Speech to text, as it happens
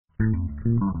What's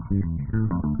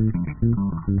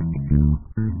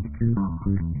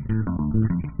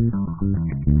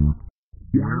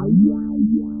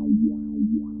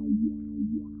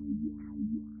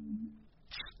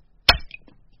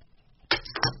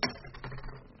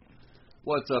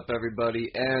up,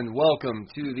 everybody, and welcome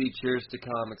to the Cheers to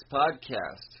Comics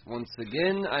podcast. Once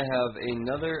again, I have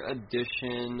another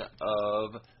edition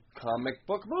of Comic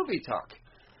Book Movie Talk.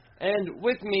 And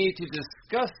with me to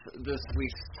discuss this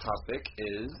week's topic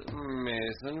is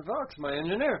Mason Fox, my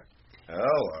engineer.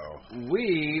 Hello.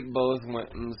 We both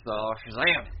went and saw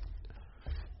Shazam.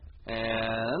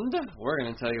 And we're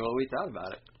going to tell you what we thought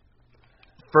about it.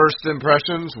 First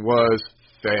impressions was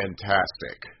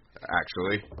fantastic,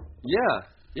 actually.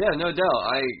 Yeah, no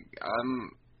doubt.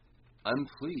 I'm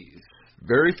pleased.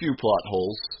 Very few plot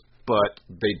holes, but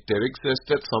they did exist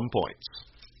at some points.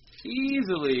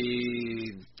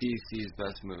 Easily DC's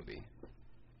best movie.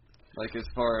 Like, as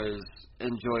far as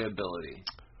enjoyability.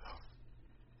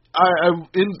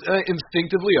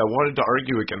 Instinctively, I wanted to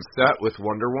argue against that with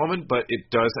Wonder Woman, but it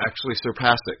does actually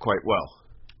surpass it quite well.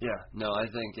 Yeah, no, I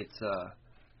think it's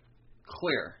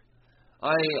clear.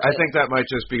 I think that might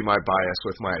just be my bias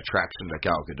with my attraction to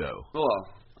Gal Gadot. Well,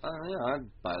 yeah, I'd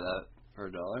buy that for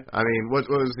 $1. I mean, what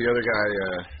was the other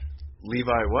guy?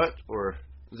 Levi what? Or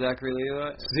Zachary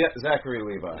Levi? Zachary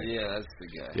Levi. Yeah, that's the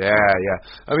guy. Yeah.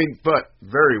 I mean, but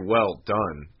very well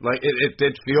done. Like, it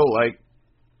did feel like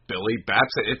Billy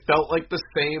Batson. It felt like the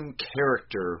same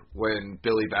character when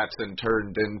Billy Batson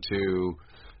turned into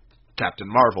Captain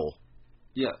Marvel.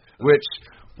 Yeah. Which,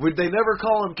 would they never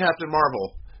call him Captain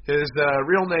Marvel? His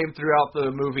real name throughout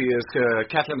the movie is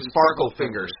Captain Sparkle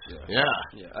Fingers. Yeah,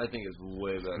 I think it's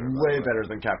way better. Way better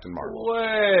than Captain Marvel.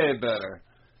 Way better.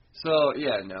 So,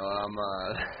 yeah, no,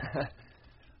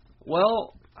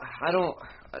 well, I don't...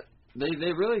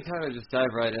 They really kind of just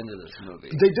dive right into this movie.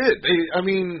 They did.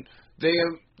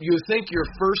 You think your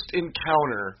first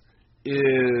encounter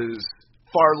is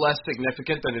far less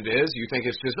significant than it is. You think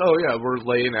it's just, oh yeah, we're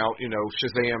laying out,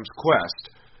 Shazam's quest,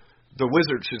 the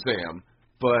wizard Shazam.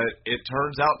 But it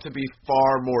turns out to be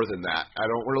far more than that. I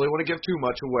don't really want to give too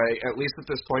much away. At least at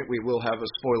this point, we will have a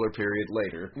spoiler period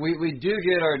later. We do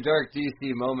get our dark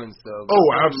DC moments, though. Oh,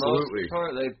 absolutely. For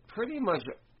the most part, they pretty much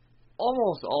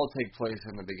almost all take place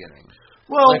in the beginning.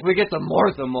 Well, like, we get the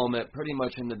Martha moment pretty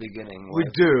much in the beginning. We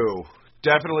do.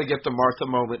 Definitely get the Martha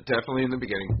moment, definitely in the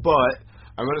beginning. But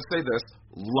I'm going to say this.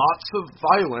 Lots of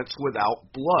violence without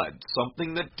blood.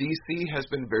 Something that DC has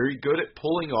been very good at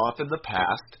pulling off in the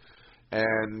past.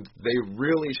 And they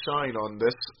really shine on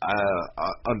this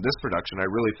production, I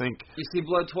really think. You see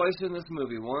blood twice in this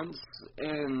movie. Once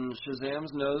in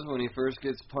Shazam's nose when he first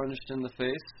gets punched in the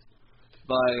face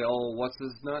by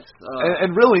what's-his-nuts.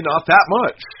 And really not that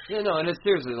much. Yeah, no, and it's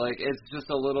seriously, like, it's just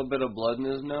a little bit of blood in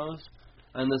his nose.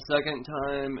 And the second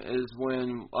time is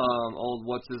when old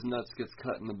what's-his-nuts gets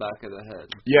cut in the back of the head.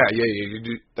 Yeah, you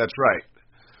do, that's right.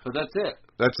 But that's it.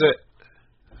 That's it.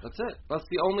 That's it. That's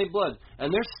the only blood.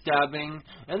 And there's stabbing,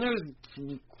 and there's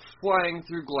flying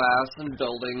through glass and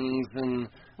buildings, and,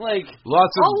 like, a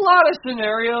lot of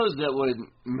scenarios that would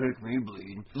make me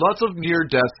bleed. Lots of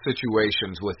near-death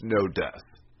situations with no death.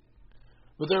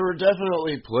 But there were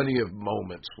definitely plenty of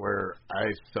moments where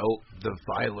I felt the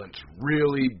violence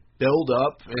really build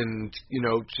up and,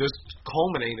 just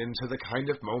culminate into the kind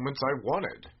of moments I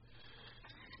wanted.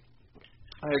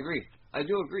 I agree. I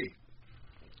do agree.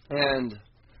 And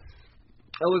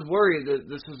I was worried that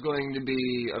this was going to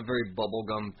be a very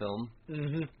bubblegum film.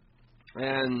 Mm-hmm.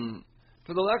 And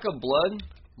for the lack of blood,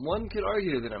 one could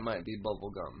argue that it might be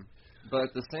bubblegum. But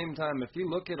at the same time, if you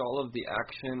look at all of the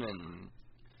action and,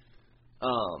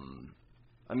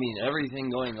 everything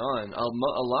going on,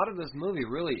 a lot of this movie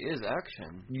really is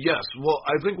action. Yes. Well,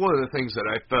 I think one of the things that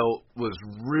I felt was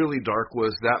really dark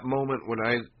was that moment when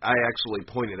I actually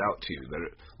pointed out to you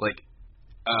that,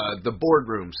 the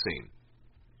boardroom scene.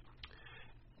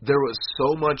 There was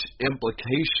so much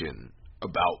implication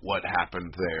about what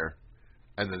happened there,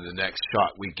 and then the next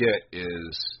shot we get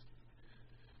is,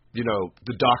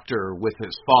 the doctor with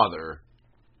his father,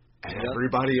 and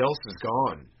everybody else is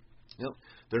gone. Yep.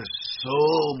 There's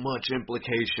so much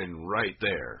implication right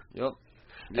there. Yep.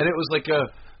 And it was like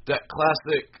that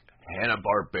classic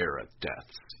Hanna-Barbera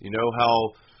deaths. You know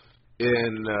how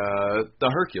in the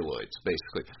Herculoids,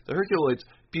 basically. The Herculoids,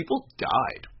 people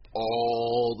died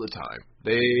all the time.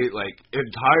 They,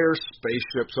 entire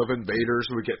spaceships of invaders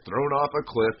would get thrown off a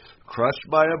cliff, crushed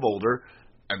by a boulder,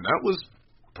 and that was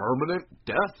permanent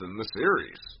death in the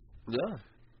series. Yeah.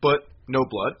 But no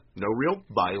blood, no real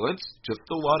violence, just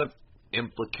a lot of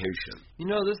implication.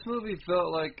 This movie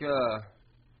felt like a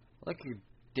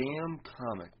damn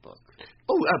comic book.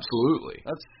 Oh, absolutely.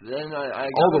 I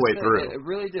all the way say, through. It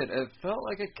really did. It felt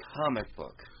like a comic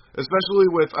book. Especially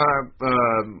with,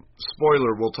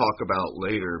 spoiler we'll talk about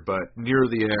later, but near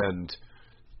the end,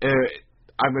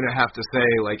 I'm going to have to say,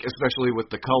 like, especially with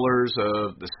the colors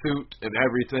of the suit and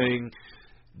everything,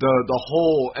 the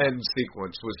whole end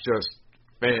sequence was just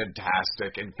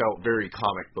fantastic and felt very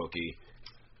comic booky.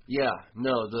 Yeah,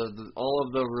 no, the all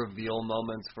of the reveal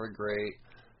moments were great.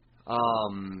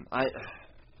 I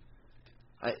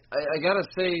gotta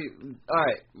say, all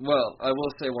right. Well, I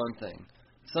will say one thing.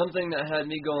 Something that had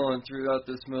me going throughout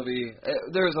this movie.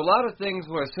 There was a lot of things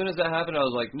where as soon as that happened, I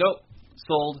was like, nope,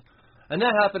 sold. And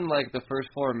that happened like the first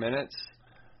 4 minutes,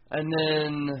 and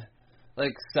then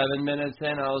like 7 minutes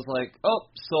in, I was like, oh,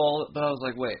 sold. But I was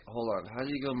like, wait, hold on. How do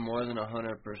you go more than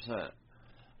 100%?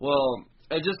 Well,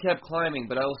 it just kept climbing.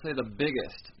 But I will say the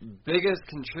biggest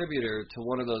contributor to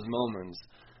one of those moments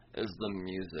is the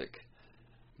music.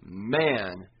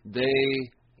 Man, the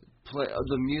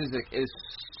music is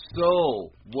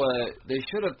so what they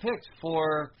should have picked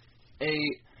for a.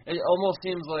 It almost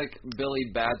seems like Billy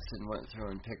Batson went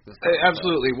through and picked this.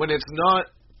 Absolutely, when it's not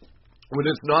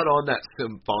on that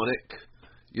symphonic,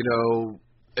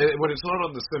 when it's not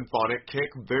on the symphonic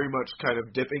kick, very much kind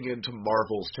of dipping into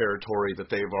Marvel's territory that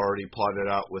they've already plotted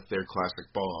out with their classic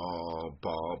bum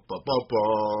bum bum bum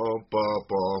bum bum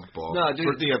bum bum. No, dude,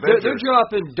 for the Avengers. They're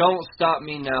dropping "Don't Stop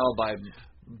Me Now" by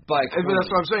and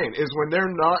that's what I'm saying, is when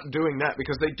they're not doing that,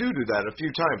 because they do that a few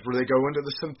times, where they go into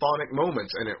the symphonic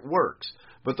moments, and it works.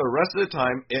 But the rest of the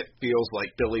time, it feels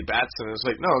like Billy Batson. It's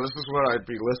like, no, this is what I'd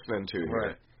be listening to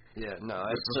here. Right. Yeah, no.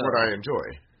 This is what I enjoy.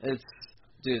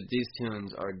 Dude, these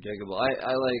tunes are diggable.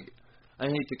 I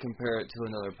hate to compare it to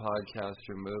another podcast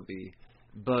or movie,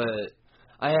 but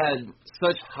I had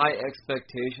such high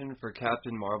expectation for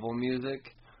Captain Marvel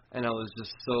music, and I was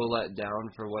just so let down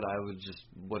for what I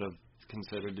would have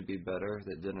considered to be better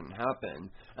that didn't happen.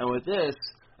 And with this,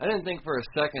 I didn't think for a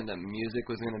second that music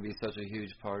was going to be such a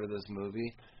huge part of this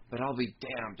movie, but I'll be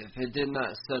damned if it did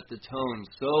not set the tone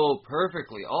so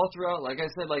perfectly all throughout. Like I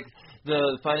said, like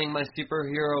the Finding My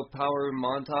Superhero Power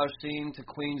montage scene to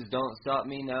Queen's Don't Stop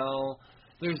Me Now.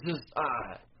 There's just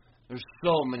there's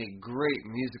so many great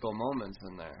musical moments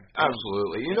in there.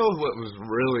 Absolutely. You know what was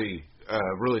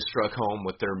really struck home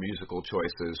with their musical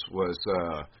choices was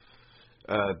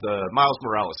the Miles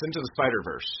Morales Into the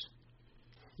Spider-Verse.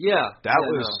 Yeah, that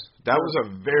was a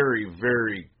very,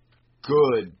 very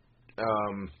good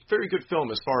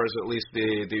film as far as at least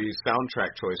the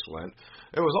soundtrack choice went.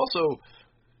 It was also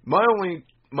my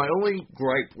only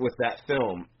gripe with that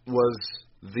film was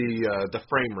the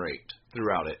frame rate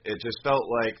throughout it. It just felt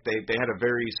like they had a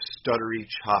very stuttery,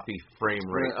 choppy frame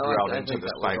rate throughout Into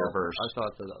the Spider-Verse. I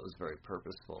thought that was very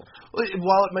purposeful.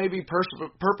 While it may be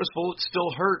purposeful, it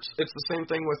still hurts. It's the same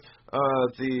thing with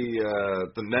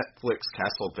the Netflix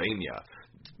Castlevania.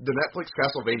 The Netflix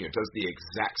Castlevania does the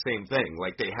exact same thing.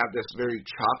 Like, they have this very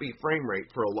choppy frame rate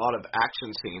for a lot of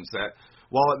action scenes that,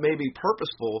 while it may be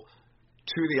purposeful,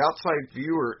 to the outside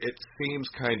viewer, it seems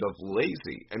kind of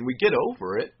lazy. And we get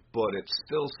over it, but it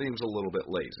still seems a little bit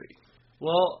lazy.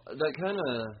 Well, that kind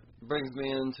of brings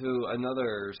me into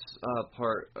another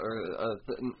part, or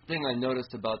thing I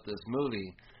noticed about this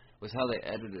movie, was how they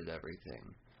edited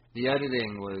everything. The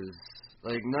editing was,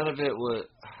 like, none of it was,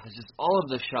 just all of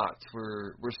the shots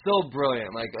were so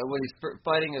brilliant. Like, when he's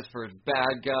fighting his first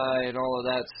bad guy and all of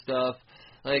that stuff.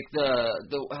 Like,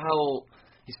 how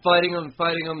he's fighting him,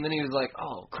 and then he was like,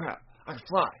 oh, crap, I can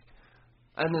fly.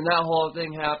 And then that whole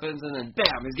thing happens, and then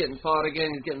bam, he's getting fought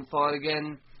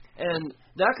again. And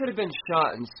that could have been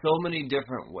shot in so many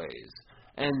different ways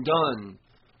and done.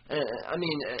 I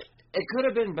mean, it could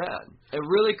have been bad. It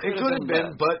really could have been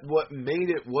bad. But what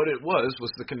made it what it was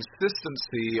the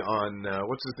consistency on,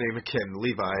 what's his name again,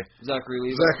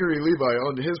 Zachary Levi,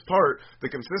 on his part, the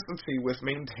consistency with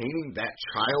maintaining that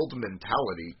child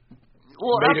mentality.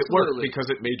 Well, made absolutely. It work because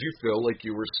it made you feel like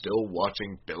you were still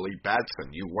watching Billy Batson.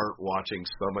 You weren't watching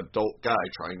some adult guy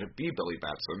trying to be Billy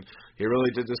Batson. He really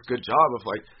did this good job of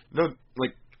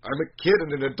I'm a kid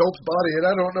in an adult's body, and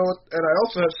I don't know, and I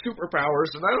also have superpowers,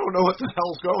 and I don't know what the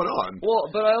hell's going on. Well,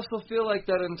 but I also feel like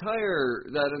that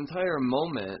entire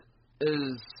moment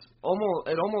is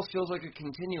almost feels like a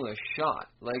continuous shot,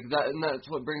 like that, and that's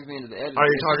what brings me into the editing. Are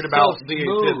you talking about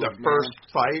the first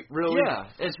fight? Really? Yeah,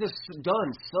 it's just done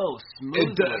so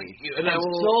smoothly, and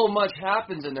so much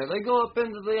happens in there. They go up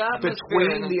into the atmosphere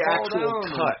between the actual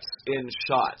cuts in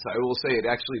shots. I will say it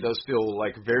actually does feel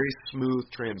like very smooth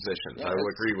transitions. Yeah, I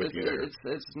will agree with you there.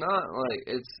 It's not like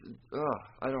it's.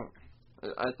 I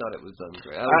thought it was done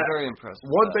great. I was very impressed.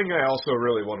 One thing I also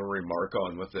really want to remark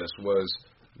on with this was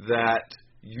that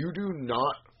you do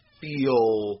not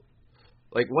feel...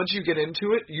 Like, once you get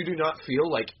into it, you do not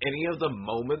feel like any of the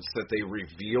moments that they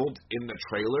revealed in the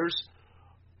trailers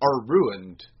are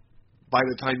ruined by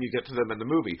the time you get to them in the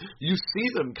movie. You see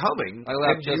them coming. I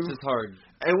laugh just as hard.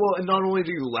 And not only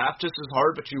do you laugh just as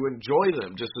hard, but you enjoy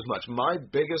them just as much. My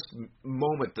biggest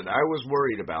moment that I was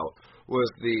worried about was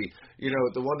the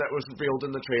one that was revealed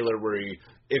in the trailer where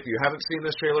if you haven't seen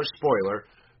this trailer, spoiler,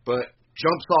 but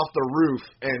jumps off the roof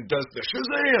and does the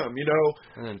Shazam,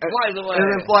 and then flies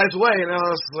away. And I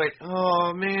was like,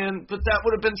 oh, man, but that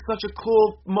would have been such a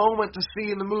cool moment to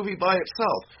see in the movie by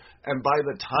itself. And by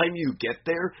the time you get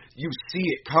there, you see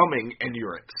it coming, and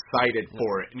you're excited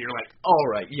for it. And you're like, all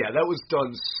right, yeah, that was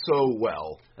done so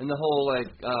well. And the whole,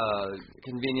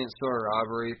 convenience store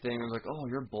robbery thing was like, oh,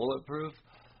 you're bulletproof?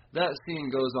 That scene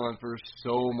goes on for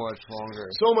so much longer.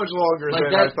 So much longer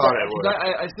than I thought it would.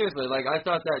 I seriously, I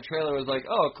thought that trailer was like,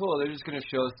 oh, cool, they're just going to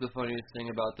show us the funniest thing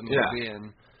about the movie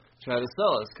and try to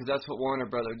sell us. Because that's what Warner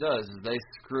Brother does, is they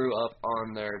screw up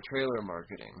on their trailer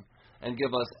marketing and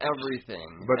give us everything.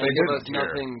 But they give us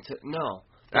care. nothing to... No.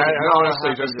 I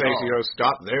honestly just think,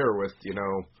 stop there with,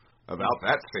 about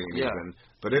that scene even.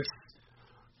 But it's...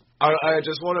 I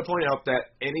just want to point out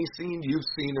that any scene you've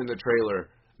seen in the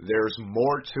trailer... There's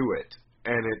more to it,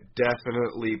 and it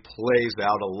definitely plays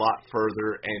out a lot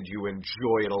further, and you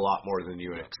enjoy it a lot more than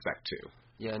you would expect to.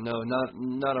 Yeah, no,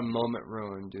 not a moment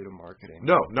ruined due to marketing.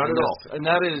 No, not at all. And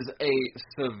that is a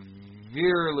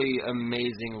severely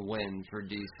amazing win for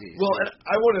DC. Well, and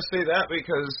I want to say that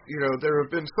because, there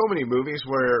have been so many movies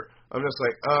where I'm just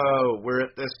like, oh, we're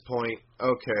at this point,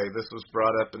 okay, this was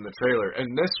brought up in the trailer.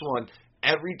 And this one,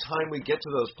 every time we get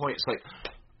to those points, like...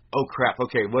 oh, crap,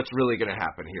 okay, what's really going to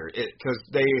happen here? Because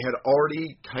they had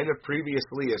already kind of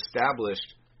previously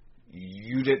established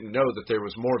you didn't know that there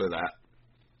was more to that.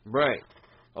 Right.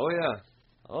 Oh,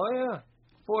 yeah,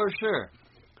 for sure.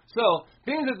 So,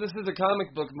 being that this is a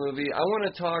comic book movie, I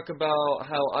want to talk about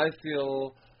how I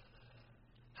feel,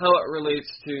 how it relates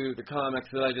to the comics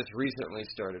that I just recently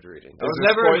started reading. Is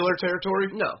it spoiler territory?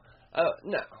 No.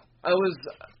 No. I was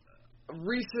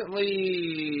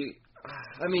recently...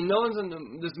 I mean, no one's in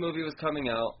this movie was coming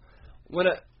out.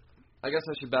 I guess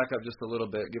I should back up just a little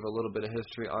bit, give a little bit of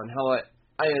history on how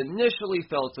I initially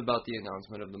felt about the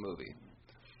announcement of the movie.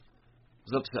 I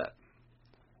was upset.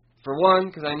 For one,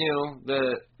 because I knew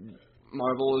that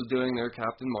Marvel was doing their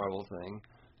Captain Marvel thing.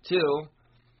 Two,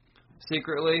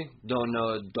 secretly, don't know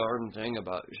a darn thing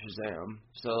about Shazam.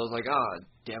 So I was like,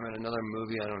 damn it, another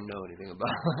movie I don't know anything about.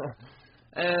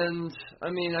 And I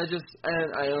mean, I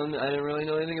didn't really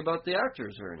know anything about the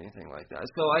actors or anything like that.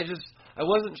 So I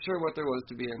wasn't sure what there was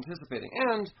to be anticipating.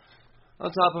 And on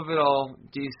top of it all,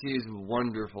 DC's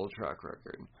wonderful track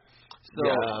record. So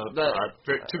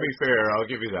to be fair, I'll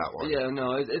give you that one. Yeah,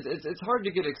 no, it's hard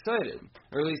to get excited,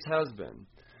 or at least has been.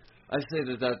 I say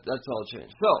that's all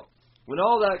changed. So when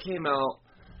all that came out,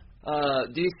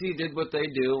 DC did what they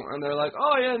do, and they're like,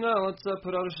 oh yeah, no, let's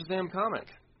put out a Shazam comic,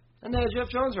 and they had Jeff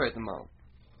Johns write them out.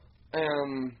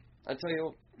 And I tell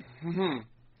you,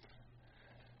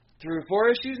 through 4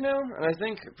 issues now, and I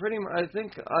think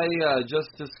I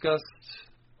just discussed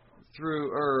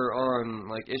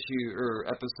on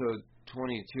episode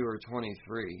 22 or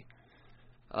 23,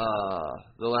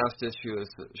 the last issue is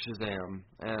Shazam,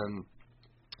 and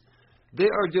they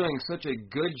are doing such a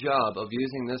good job of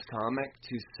using this comic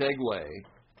to segue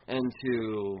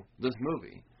into this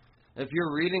movie. If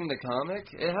you're reading the comic,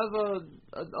 it has a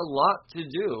lot to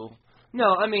do.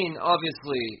 No, I mean,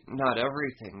 obviously, not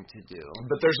everything to do.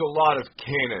 But there's a lot of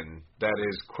canon that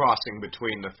is crossing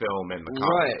between the film and the comic.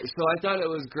 Right, so I thought it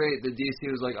was great that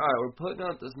DC was like, all right, we're putting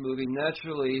out this movie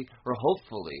naturally, or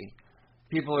hopefully,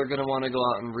 people are going to want to go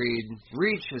out and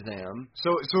read Shazam.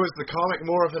 So is the comic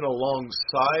more of an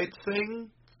alongside thing?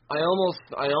 I almost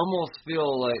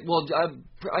feel like, well, I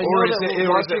know that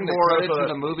watching the credits of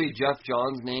the movie, Jeff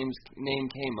Johns' name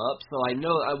came up, so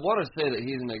I want to say that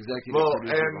he's an executive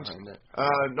producer behind it.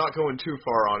 Not going too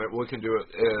far on it, we can do it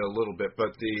a little bit,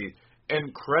 but the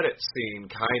end credit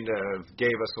scene kind of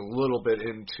gave us a little bit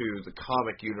into the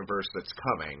comic universe that's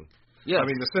coming. Yeah, I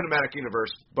mean the cinematic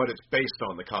universe, but it's based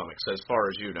on the comics, as far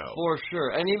as you know. For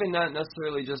sure, and even not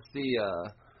necessarily just the.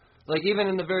 Like, even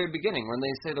in the very beginning, when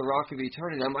they say the Rock of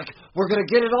Eternity, I'm like, we're going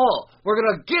to get it all. We're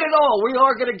going to get it all. We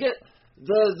are going to get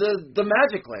the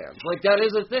Magic Lands. Like, that is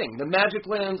a thing. The Magic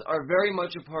Lands are very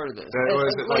much a part of this.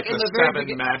 Was it like the 7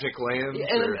 Magic Lands?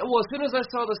 And, well, as soon as I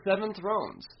saw the 7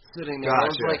 thrones sitting there, I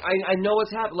was like, I know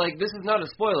what's happening. Like, this is not a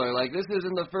spoiler. Like, this is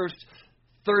in the first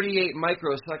 38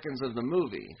 microseconds of the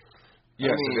movie.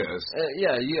 Yes, it is.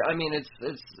 I mean,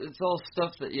 it's all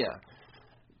stuff that,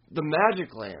 the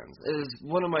Magic Lands is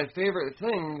one of my favorite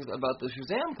things about the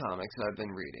Shazam comics I've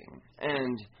been reading.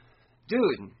 And,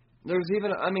 dude, there's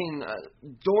even,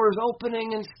 doors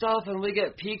opening and stuff, and we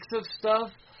get peeks of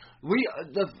stuff.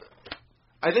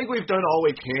 I think we've done all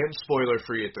we can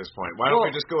spoiler-free at this point. Why don't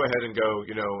we just go ahead and go,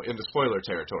 into spoiler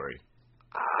territory?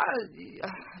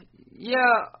 Yeah.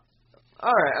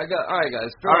 All right,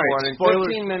 guys. Fair warning. Spoilers.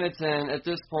 15 minutes in. At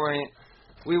this point,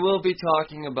 we will be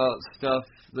talking about stuff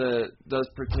that does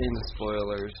pertain to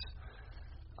spoilers.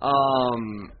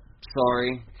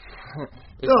 Sorry.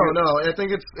 No. I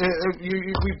think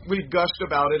we gushed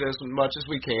about it as much as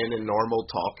we can in normal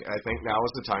talk. I think now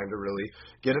is the time to really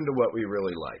get into what we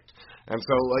really liked. And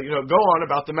so, go on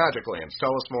about the Magic Lands.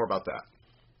 Tell us more about that.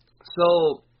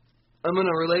 So, I'm going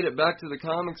to relate it back to the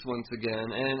comics once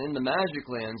again. And in the Magic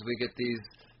Lands, we get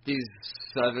these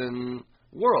 7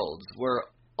 worlds where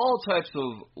all types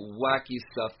of wacky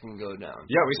stuff can go down.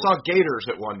 Yeah, we saw gators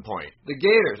at one point. The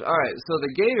gators. All right, so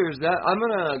the gators, I'm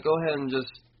going to go ahead and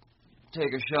just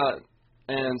take a shot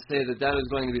and say that is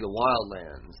going to be the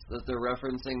Wildlands that they're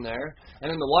referencing there.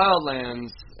 And in the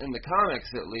Wildlands, in the comics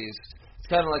at least, it's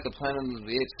kind of like a Planet of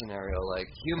the Apes scenario. Like,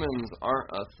 humans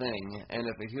aren't a thing, and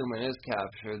if a human is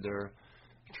captured, they're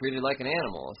treated like an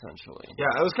animal, essentially. Yeah,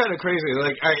 it was kind of crazy.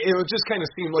 It would just kind of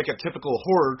seem like a typical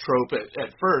horror trope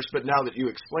at first, but now that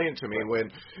you explained to me, when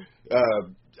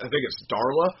I think it's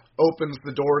Darla opens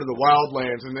the door to the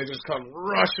Wildlands, and they just come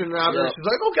rushing out there, she's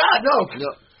like, "Oh God, no!"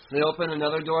 Yep. They open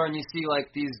another door, and you see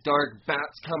these dark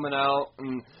bats coming out,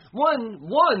 and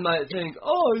one might think,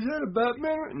 "Oh, is that a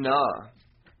Batman?"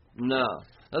 Nah,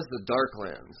 that's the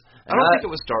Darklands. I don't think it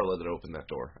was Darla that opened that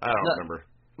door. I don't remember.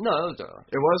 No, it was Darla.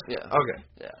 It was? Yeah. Okay.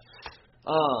 Yeah.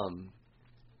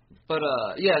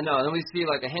 And then we see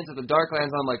a hint of the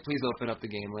Darklands. I'm like, please open up the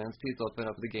Gamelands. Please open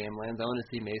up the Gamelands. I want to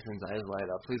see Mason's eyes light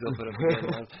up. Please open up the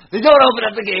Gamelands. They don't open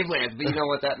up the Gamelands, but you know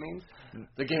what that means?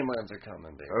 The Gamelands are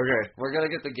coming, baby. Okay. We're gonna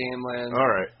get the Gamelands.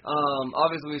 All right.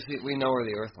 Obviously we know where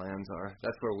the Earthlands are.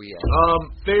 That's where we at.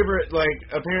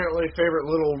 Apparently favorite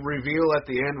little reveal at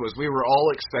the end was we were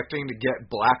all expecting to get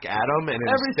Black Adam, and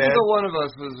every single one of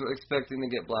us was expecting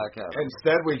to get Black Adam.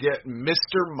 Instead, we get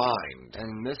Mr. Mind.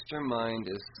 And Mr.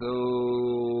 Mind is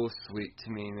so sweet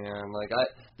to me, man.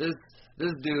 This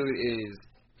dude is.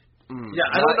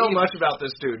 I don't know much about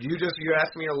this dude. You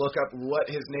asked me to look up what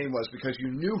his name was because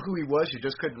you knew who he was. You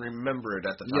just couldn't remember it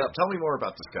at the time. Yep. Tell me more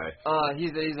about this guy.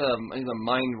 He's a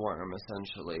mind worm,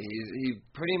 essentially.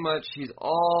 He's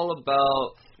all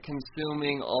about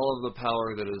consuming all of the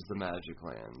power that is the Magic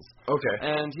Lands. Okay.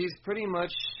 And he's pretty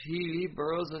much he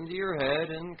burrows into your head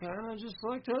and kind of just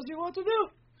tells you what to do.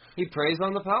 He preys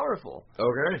on the powerful.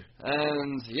 Okay.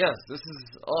 And yes, this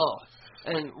is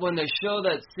And when they show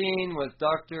that scene with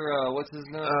Dr. what's his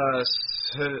name?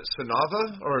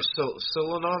 Sinava or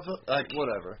Silanava?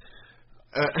 Whatever.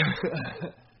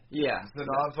 Yeah.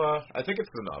 Sinava. I think it's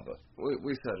Sinava.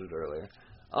 We said it earlier.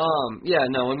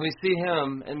 When we see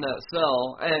him in that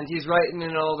cell and he's writing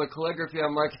in all the calligraphy,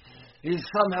 I'm like, he's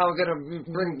somehow going to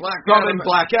bring Black Adam. Summon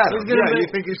Black Adam. You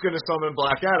think he's going to summon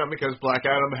Black Adam because Black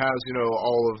Adam has,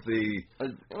 all of the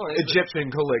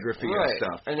Egyptian calligraphy and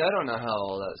stuff. And I don't know how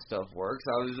all that stuff works.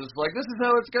 I was just like, this is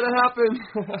how it's going to happen.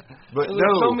 But no,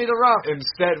 show me the rock.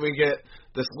 Instead, we get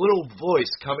this little voice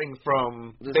coming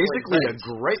from basically a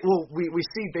grate. Well, we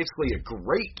see basically a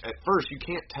grate at first. You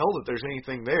can't tell that there's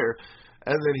anything there.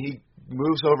 And then he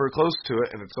moves over close to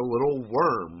it, and it's a little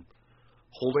worm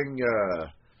holding...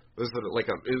 Is it it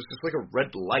was just like a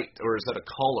red light, or is that a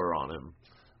collar on him?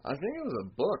 I think it was a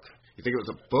book. You think it was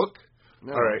a book?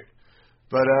 No. All right.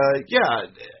 But,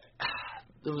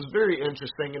 it was very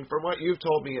interesting, and from what you've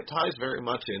told me, it ties very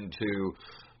much into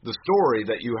the story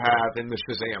that you have in the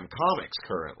Shazam comics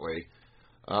currently.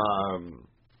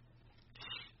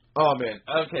 Oh, man.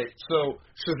 Okay, so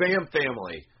Shazam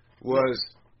Family was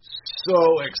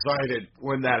so excited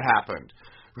when that happened.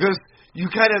 Because you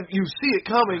see it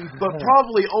coming, but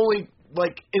probably only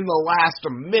in the last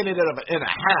minute and a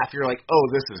half, you're like, oh,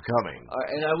 this is coming.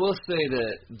 And I will say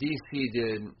that DC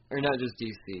did, or not just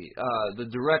DC, the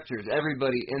directors,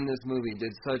 everybody in this movie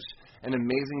did such an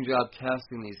amazing job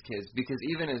casting these kids. Because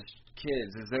even as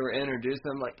kids, as they were introduced,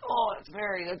 I'm like, oh,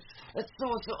 that's so,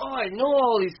 oh, I know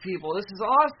all these people. This is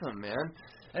awesome, man.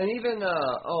 And even,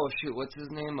 what's his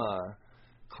name?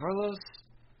 Carlos?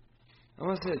 I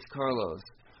want to say it's Carlos.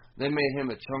 They made him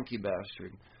a chunky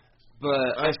bastard.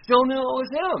 But I still knew it was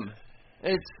him.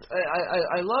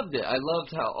 I loved it. I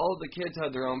loved how all the kids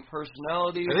had their own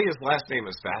personalities. I think his last name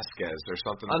is Vasquez or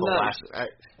something.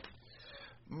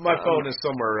 My phone is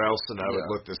somewhere else, and I would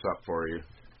look this up for you.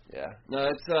 Yeah. No,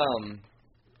 it's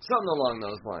something along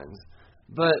those lines.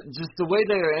 But just the way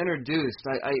they are introduced,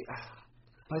 I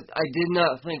did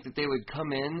not think that they would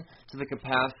come in to the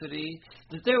capacity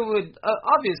that they would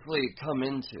obviously come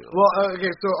into. Well,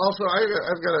 okay, so also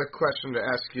I've got a question to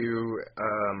ask you.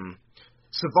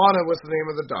 Savannah was the name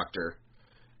of the doctor.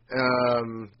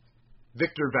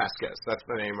 Victor Vasquez, that's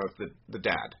the name of the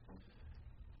dad.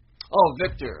 Oh,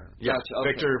 Victor. Yeah, gotcha.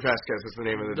 Okay. Victor Vasquez is the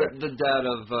name of the dad. The dad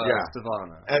of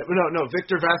Savannah. No,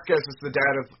 Victor Vasquez is the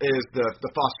dad is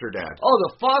the foster dad. Oh,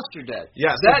 the foster dad.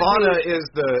 Yeah, Savannah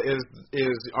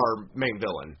is our main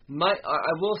villain.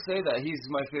 I will say that he's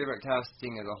my favorite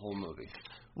casting of the whole movie.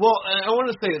 Well, I want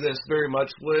to say this very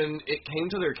much. When it came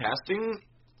to their casting,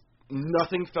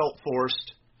 nothing felt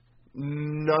forced.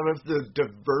 None of the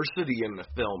diversity in the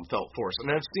film felt forced.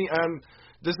 And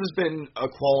this has been a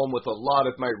qualm with a lot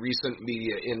of my recent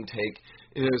media intake,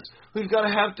 is we've got to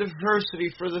have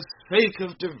diversity for the sake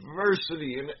of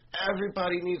diversity, and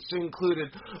everybody needs to include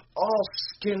it. All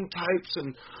skin types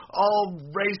and all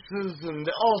races and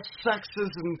all sexes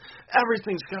and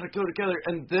everything's got to go together.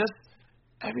 And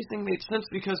everything made sense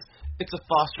because it's a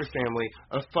foster family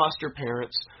of foster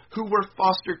parents who were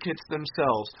foster kids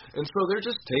themselves. And so they're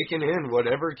just taking in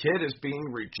whatever kid is being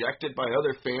rejected by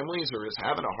other families or is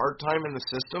having a hard time in the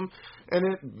system. And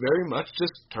it very much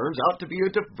just turns out to be a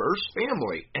diverse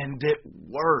family. And it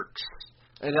works.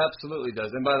 It absolutely does.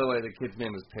 And by the way, the kid's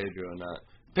name is Pedro, not...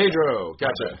 Pedro,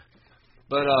 gotcha.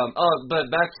 But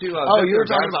back to... you were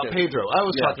talking about Pedro. I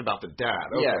was talking about the dad.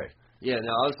 Okay. Yeah,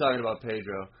 no, I was talking about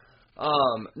Pedro.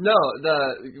 No,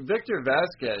 the Victor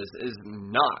Vasquez is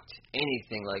not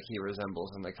anything like he resembles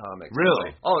in the comics.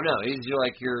 Really? Oh no, he's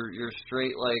like your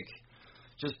straight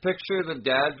just picture the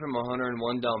dad from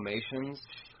 101 Dalmatians.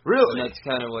 Really? And that's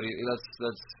kind of what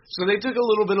that's. So they took a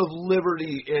little bit of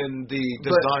liberty in the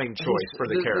design choice for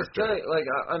the character. This guy,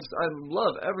 I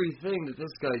love everything that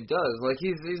this guy does. Like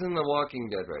he's in The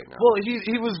Walking Dead right now. Well,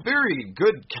 he was very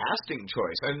good casting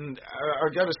choice, and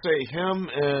I got to say him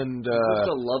and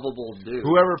just a lovable dude.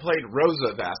 Whoever played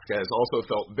Rosa Vasquez also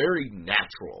felt very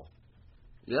natural.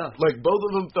 Yeah, like both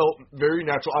of them felt very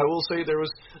natural. I will say there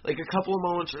was like a couple of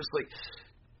moments where it's like,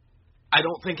 I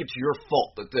don't think it's your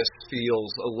fault that this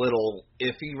feels a little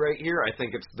iffy right here. I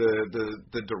think it's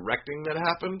the directing that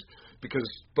happened, because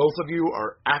both of you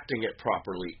are acting it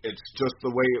properly. It's just the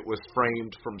way it was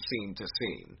framed from scene to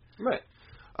scene. Right.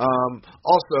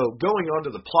 Also, going on to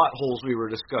the plot holes we were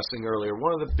discussing earlier,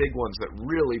 one of the big ones that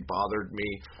really bothered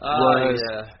me was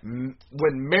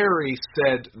when Mary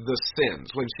said the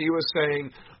sins. When she was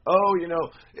saying,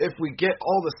 if we get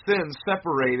all the sins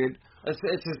separated...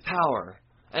 It's his power.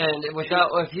 And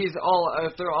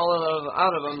if they're all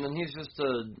out of him, then he's just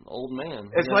an old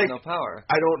man. It's like no power.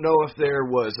 I don't know if there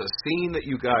was a scene that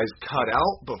you guys cut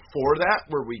out before that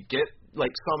where we get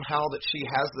somehow that she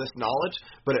has this knowledge,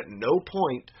 but at no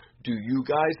point do you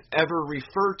guys ever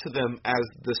refer to them as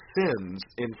the sins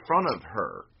in front of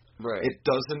her. Right. It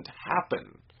doesn't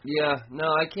happen. Yeah, no,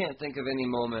 I can't think of any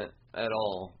moment at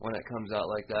all when it comes out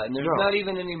like that. And there's not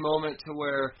even any moment to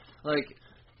where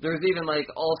there's even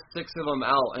all 6 of them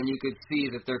out, and you could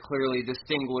see that they're clearly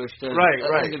distinguished as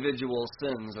individual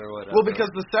sins or whatever. Well,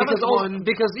 because the seventh one,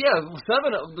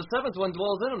 the seventh one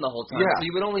dwells in them the whole time. Yeah. So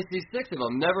you would only see 6 of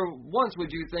them. Never once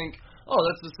would you think, oh,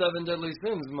 that's the 7 deadly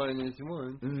sins minus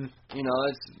 1. Mm-hmm.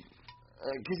 It's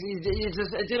because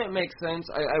it didn't make sense.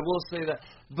 I will say that,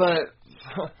 but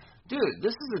dude,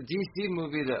 this is a DC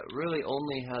movie that really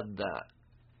only had that.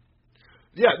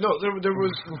 Yeah, no, there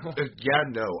was.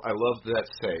 I love that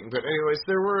saying. But anyways,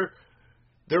 there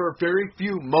were very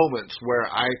few moments where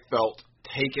I felt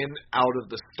taken out of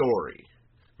the story.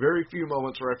 Very few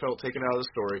moments where I felt taken out of the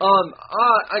story.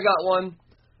 I got one.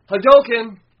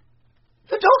 Hadouken.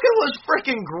 Hadouken was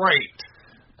freaking great.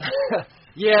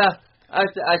 Yeah,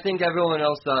 I think everyone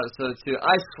else thought so too.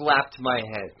 I slapped my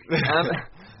head.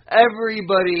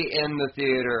 Everybody in the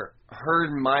theater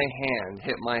heard my hand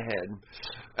hit my head.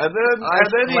 And then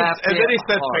he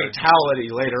said hard. Fatality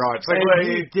later on. It's like,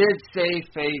 he did say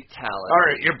fatality. All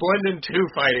right, you're blending 2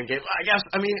 fighting games.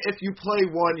 I mean, if you play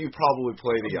one, you probably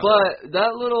play the other. But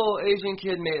that little Asian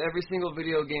kid made every single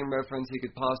video game reference he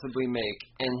could possibly make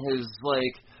in his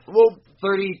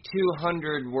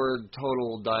 3,200 word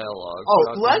total dialogue.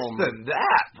 Oh, less than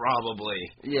that, probably.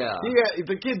 Yeah.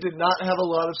 The kid did not have a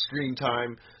lot of screen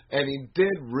time. And he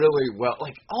did really well.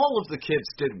 All of the kids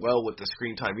did well with the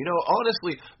screen time.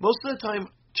 Honestly, most of the time,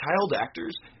 child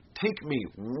actors take me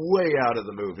way out of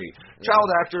the movie. Yeah.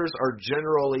 Child actors are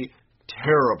generally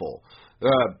terrible.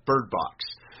 Bird Box.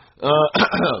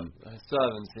 I still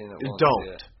haven't seen it.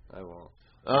 Don't. I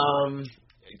won't.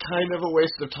 kind of a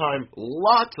waste of time.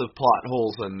 Lots of plot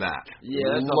holes in that.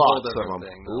 Yeah, that's lots a whole of them.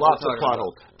 thing. Lots of plot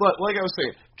holes. But like I was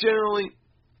saying, generally,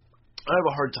 I have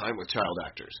a hard time with child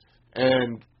actors.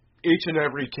 And each and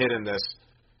every kid in this,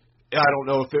 I don't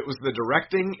know if it was the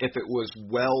directing, if it was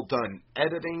well done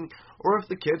editing, or if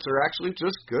the kids are actually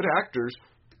just good actors.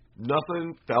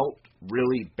 Nothing felt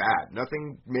really bad.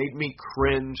 Nothing made me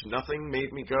cringe. Nothing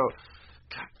made me go,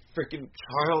 God, freaking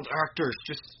child actors,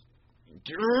 just...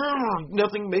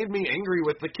 Nothing made me angry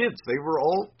with the kids. They were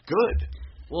all good.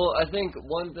 Well, I think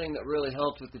one thing that really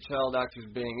helped with the child actors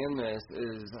being in this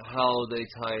is how they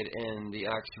tied in the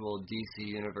actual DC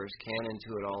Universe canon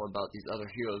to it all about these other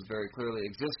heroes very clearly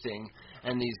existing,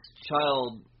 and these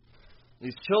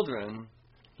children,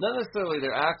 not necessarily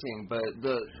their acting, but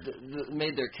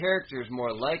made their characters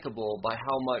more likable by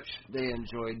how much they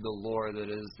enjoyed the lore that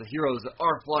is the heroes that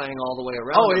are flying all the way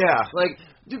around. Oh, yeah. Like,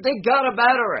 dude, they got a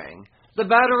Batarang. The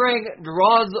Batarang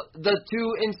draws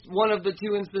one of the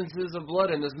two instances of blood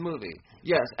in this movie.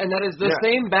 Yes, and that is the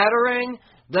same Batarang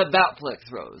that Batfleck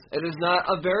throws. It is not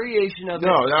a variation of it.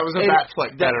 No, that was a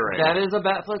Batfleck Batarang. That is a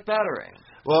Batfleck Batarang.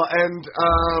 Well, and,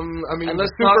 I mean, and the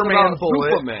let's Superman talk about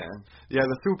bullet. Superman. Yeah,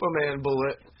 the Superman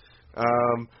bullet.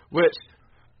 Which,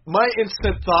 my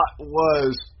instant thought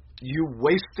was, you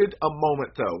wasted a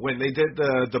moment, though. When they did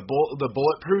the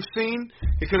bulletproof scene,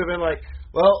 he could have been like,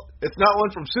 well, it's not one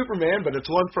from Superman, but it's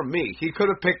one from me. He could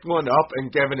have picked one up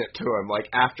and given it to him, like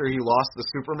after he lost the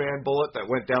Superman bullet that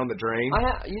went down the drain.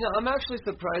 I'm actually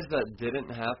surprised that didn't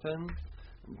happen,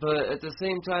 but at the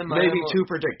same time, maybe too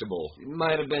predictable. It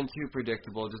might have been too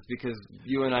predictable, just because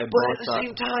you and I both. But at the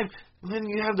same time, when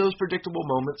you have those predictable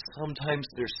moments, sometimes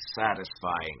they're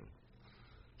satisfying.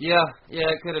 Yeah,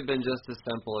 it could have been just as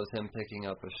simple as him picking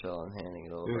up a shell and handing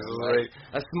it over. Right.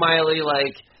 A smiley,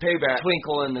 payback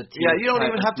twinkle in the teeth. Yeah, you don't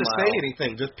even have to smile. say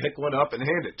anything. Just pick one up and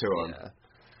hand it to him.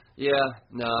 Yeah,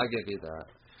 no, I give you that.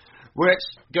 Which,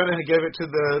 gonna give it to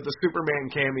the Superman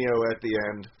cameo at the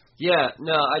end. Yeah,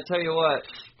 no, I tell you what,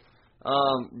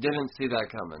 didn't see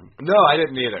that coming. No, I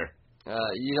didn't either.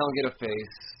 You don't get a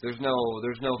face. There's no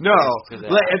face to that.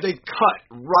 And they cut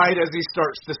right as he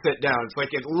starts to sit down. It's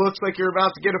like it looks like you're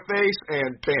about to get a face,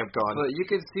 and bam, gone. But you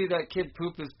could see that kid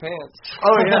poop his pants.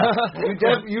 Oh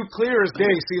yeah, you clear as day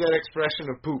see that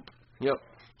expression of poop. Yep,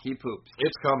 he poops.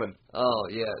 It's coming. Oh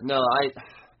yeah, no,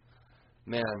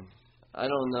 I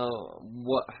don't know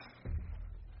what.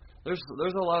 There's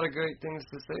a lot of great things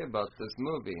to say about this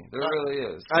movie. There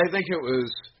really is. I think it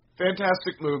was a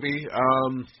fantastic movie.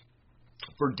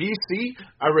 For DC,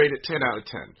 I rate it 10 out of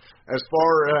 10. As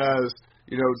far as,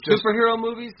 just superhero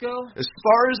movies go? As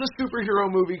far as a superhero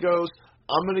movie goes,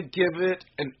 I'm going to give it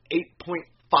an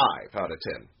 8.5 out of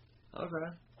 10.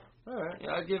 Okay. All right.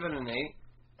 Yeah, I'd give it an 8.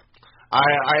 I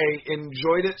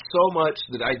enjoyed it so much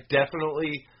that I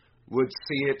definitely would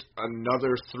see it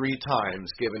another 3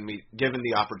 times given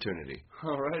the opportunity.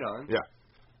 Oh, right on. Yeah.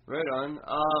 Right on.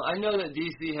 I know that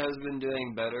DC has been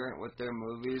doing better with their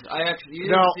movies. As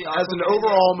an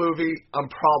overall movie, I'm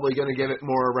probably going to give it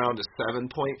more around a 7.5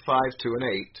 to an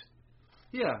 8.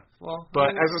 Yeah, well. But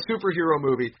as a superhero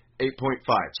movie, 8.5,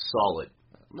 solid.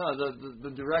 No,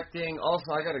 the directing.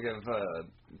 Also, I got to give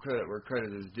credit where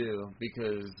credit is due,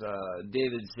 because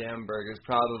David Sandberg is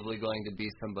probably going to be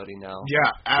somebody now.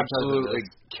 Yeah, absolutely.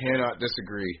 Cannot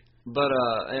disagree. But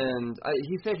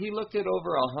he said he looked at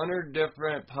over 100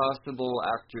 different possible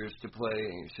actors to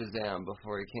play Shazam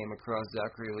before he came across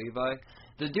Zachary Levi.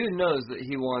 The dude knows that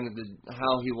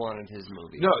how he wanted his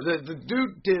movie. No, the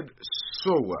dude did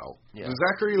so well. Yeah.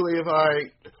 Zachary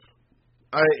Levi,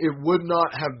 it would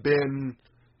not have been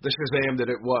the Shazam that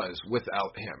it was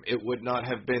without him. It would not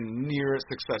have been near as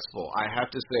successful. I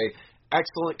have to say,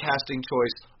 excellent casting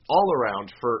choice all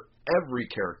around for every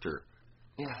character.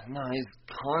 Yeah, no, he's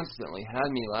constantly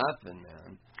had me laughing,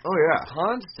 man. Oh, yeah.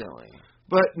 Constantly.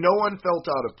 But no one felt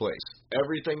out of place.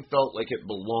 Everything felt like it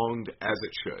belonged as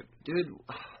it should. Dude,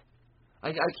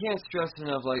 I can't stress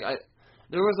enough,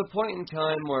 there was a point in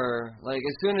time where,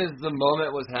 as soon as the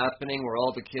moment was happening where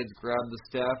all the kids grabbed the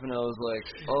staff, and I was like,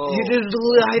 oh, you just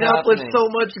light up with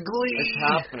so much glee.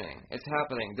 It's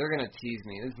happening. They're going to tease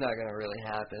me. It's not going to really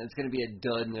happen. It's going to be a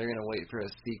dud, and they're going to wait for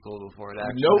a sequel before it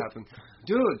actually happens.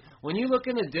 Dude, when you look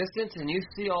in the distance and you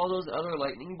see all those other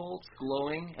lightning bolts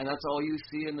glowing, and that's all you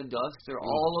see in the dust, are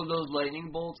all of those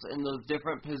lightning bolts in those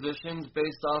different positions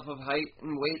based off of height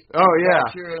and weight. Oh, yeah.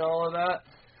 And all of that.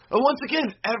 And once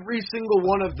again, every single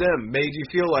one of them made you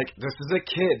feel like this is a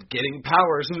kid getting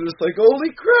powers, and it's like,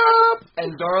 holy crap!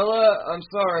 And Darla, I'm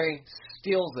sorry,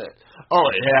 steals it.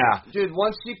 Oh, yeah. Dude,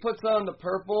 once she puts on the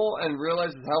purple and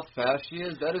realizes how fast she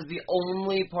is, that is the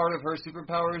only part of her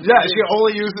superpowers. Yeah, she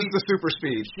only uses the super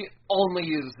speed. She only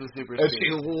uses the super And speed.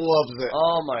 she loves it.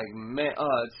 Oh, my man.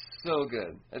 Oh, it's so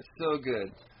good. It's so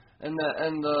good. And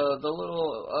the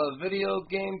little video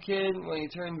game kid, when he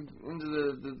turned into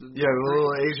the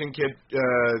little Asian kid,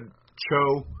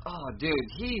 Cho. Oh, dude,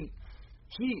 he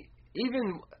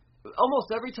even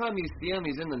almost every time you see him,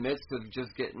 he's in the midst of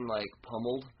just getting like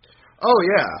pummeled. Oh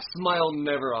yeah, smile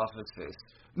never off his face.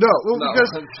 No,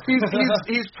 because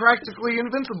he's practically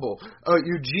invincible.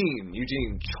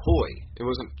 Eugene Choi. It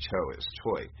wasn't Cho, it was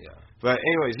Choi. Yeah. But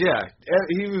anyways, yeah,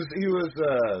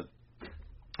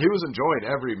 he was enjoying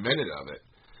every minute of it.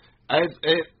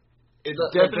 It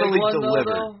definitely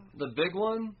delivered. The big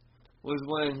one was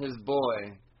when his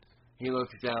boy, he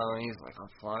looks down and he's like, I'm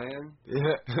flying.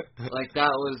 Yeah. Like that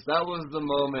was the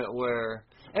moment where.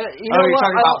 And you're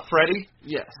talking about Freddy?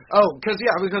 Yes. Oh, because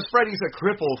Freddy's a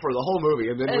cripple for the whole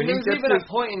movie, and then when he gets even a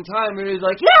point in time where he's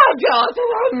like, "Yeah, Jonathan,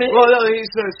 I'm me." Well, no, he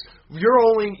says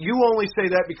you only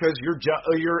say that because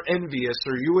you're envious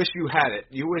or you wish you had it.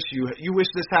 You wish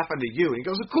this happened to you. And he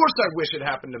goes, "Of course, I wish it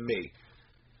happened to me."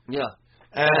 Yeah.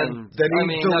 And then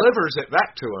he delivers it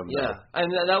back to him. Yeah, and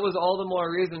that was all the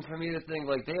more reason for me to think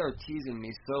like they are teasing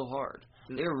me so hard.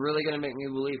 They're really going to make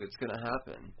me believe it's going to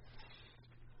happen.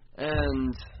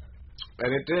 And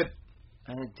it did.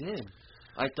 And it did.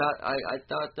 I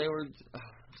thought they were.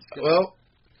 Well,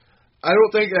 I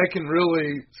don't think I can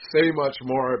really say much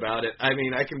more about it. I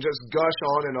mean, I can just gush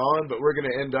on and on, but we're going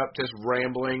to end up just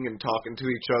rambling and talking to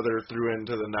each other through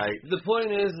into the night. The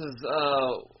point is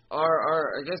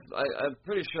I guess I'm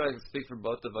pretty sure I can speak for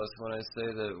both of us when I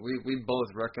say that we both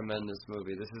recommend this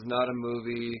movie. This is not a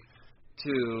movie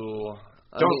to.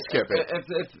 Don't skip it.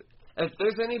 If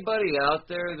there's anybody out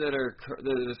there that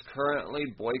is currently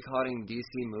boycotting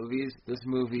DC movies, this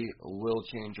movie will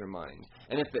change your mind.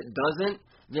 And if it doesn't,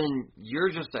 then you're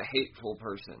just a hateful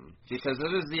person, because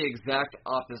it is the exact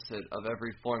opposite of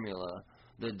every formula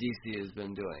that DC has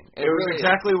been doing. It was really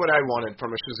exactly what I wanted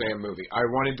from a Shazam movie. I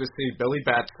wanted to see Billy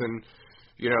Batson.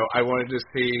 I wanted to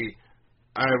see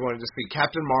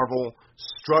Captain Marvel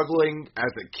struggling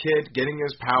as a kid, getting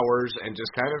his powers, and just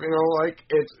kind of,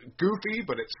 it's goofy,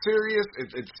 but it's serious.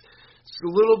 It's a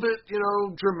little bit,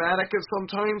 dramatic at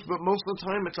sometimes, but most of the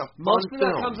time it's a fun Most of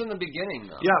film. that comes in the beginning,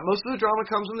 though. Yeah, most of the drama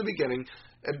comes in the beginning.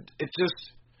 And it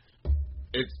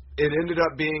ended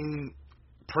up being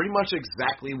pretty much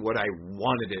exactly what I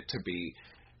wanted it to be,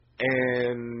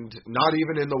 and not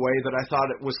even in the way that I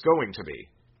thought it was going to be.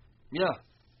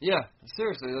 Yeah,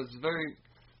 seriously, that's very.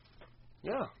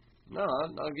 Yeah, no,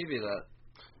 I'll give you that.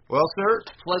 Well, sir,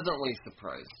 pleasantly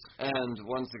surprised, and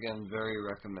once again, very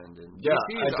recommended. Yeah,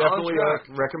 I definitely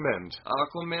recommend.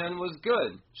 Aquaman was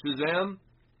good. Shazam,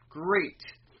 great.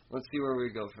 Let's see where we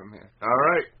go from here. All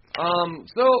right.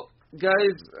 So,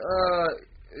 guys,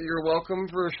 you're welcome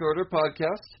for a shorter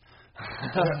podcast.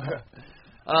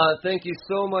 Thank you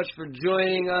so much for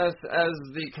joining us as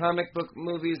the comic book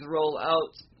movies roll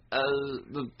out.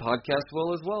 The podcast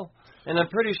will as well. And I'm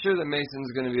pretty sure that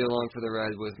Mason's going to be along for the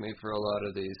ride with me for a lot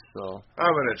of these. So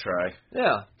I'm going to try.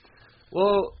 Yeah.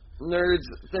 Well, nerds,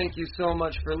 thank you so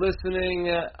much for listening.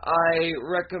 I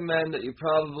recommend that you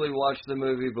probably watch the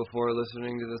movie before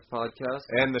listening to this podcast.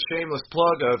 And the shameless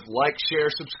plug of like,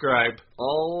 share, subscribe.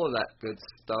 All of that good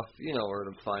stuff. You know where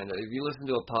to find it. If you listen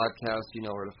to a podcast, you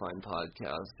know where to find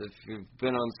podcasts. If you've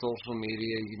been on social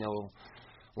media, you know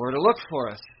where to look for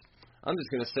us. I'm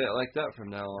just going to say it like that from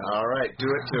now on. All right, do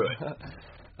it.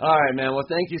 All right, man. Well,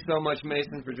 thank you so much,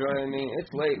 Mason, for joining me.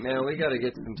 It's late, man. We got to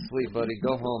get some sleep, buddy.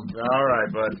 Go home. All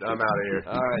right, bud. I'm out of here.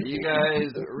 All right, you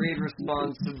guys read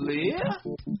responsibly.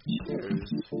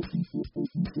 Cheers.